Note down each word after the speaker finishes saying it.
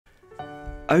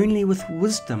Only with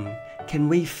wisdom can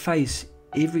we face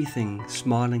everything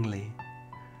smilingly.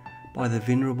 By the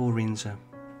Venerable Renzo.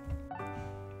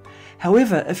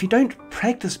 However, if you don't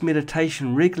practice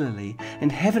meditation regularly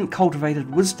and haven't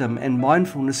cultivated wisdom and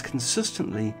mindfulness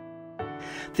consistently,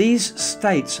 these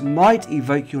states might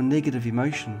evoke your negative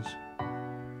emotions.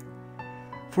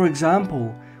 For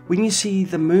example, when you see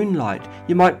the moonlight,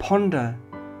 you might ponder,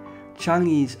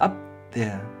 Chang'e's up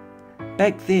there.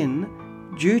 Back then,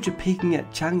 due to peeking at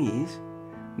Chang'e's,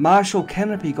 Marshal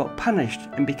Canopy got punished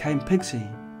and became Pigsy.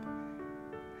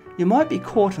 You might be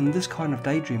caught in this kind of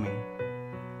daydreaming.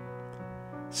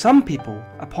 Some people,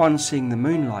 upon seeing the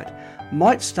moonlight,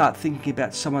 might start thinking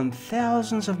about someone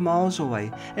thousands of miles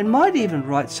away and might even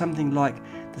write something like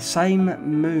the same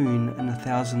moon in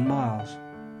 1,000 miles.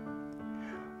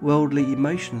 Worldly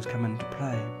emotions come into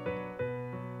play.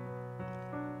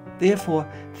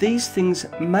 Therefore, these things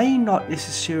may not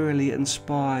necessarily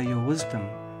inspire your wisdom.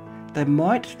 They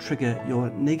might trigger your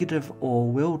negative or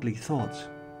worldly thoughts.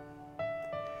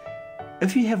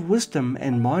 If you have wisdom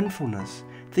and mindfulness,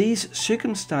 these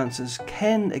circumstances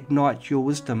can ignite your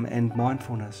wisdom and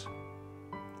mindfulness.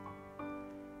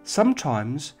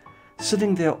 Sometimes,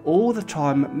 sitting there all the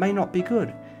time may not be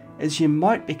good, as you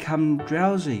might become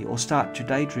drowsy or start to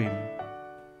daydream.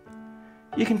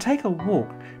 You can take a walk,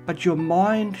 but your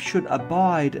mind should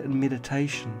abide in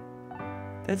meditation.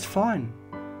 That's fine.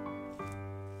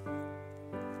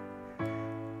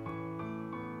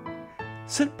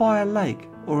 Sit by a lake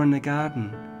or in a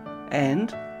garden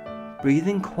and,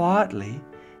 breathing quietly,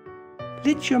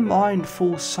 let your mind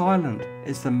fall silent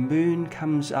as the moon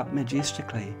comes up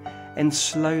majestically and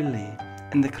slowly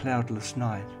in the cloudless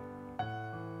night.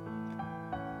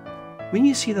 When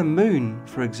you see the moon,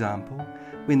 for example,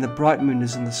 when the bright moon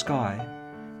is in the sky,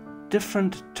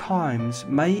 different times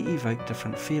may evoke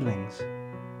different feelings.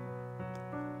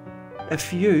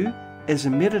 If you, as a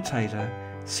meditator,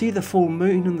 see the full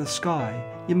moon in the sky,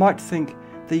 you might think,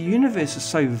 the universe is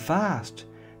so vast,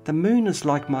 the moon is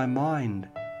like my mind,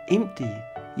 empty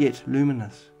yet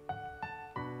luminous.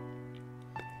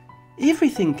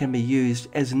 Everything can be used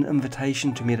as an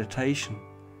invitation to meditation.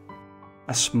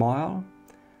 A smile,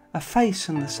 a face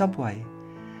in the subway,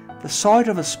 the sight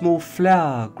of a small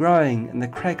flower growing in the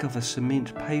crack of a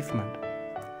cement pavement,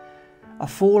 a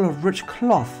fall of rich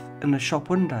cloth in a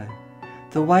shop window,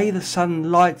 the way the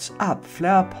sun lights up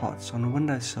flower pots on a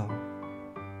windowsill.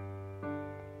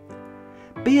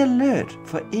 Be alert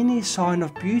for any sign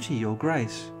of beauty or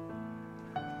grace.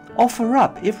 Offer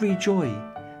up every joy.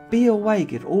 Be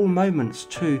awake at all moments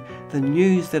to the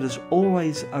news that is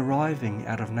always arriving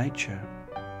out of nature.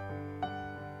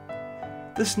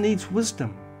 This needs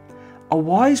wisdom. A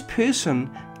wise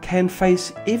person can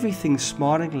face everything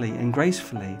smilingly and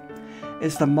gracefully,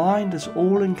 as the mind is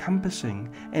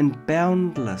all-encompassing and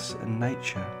boundless in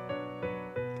nature.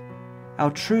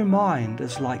 Our true mind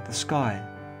is like the sky.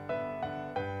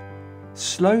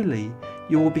 Slowly,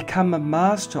 you will become a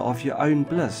master of your own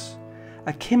bliss,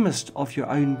 a chemist of your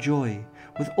own joy,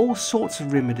 with all sorts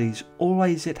of remedies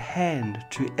always at hand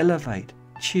to elevate,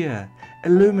 cheer,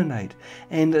 illuminate,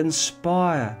 and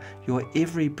inspire your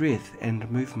every breath and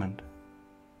movement.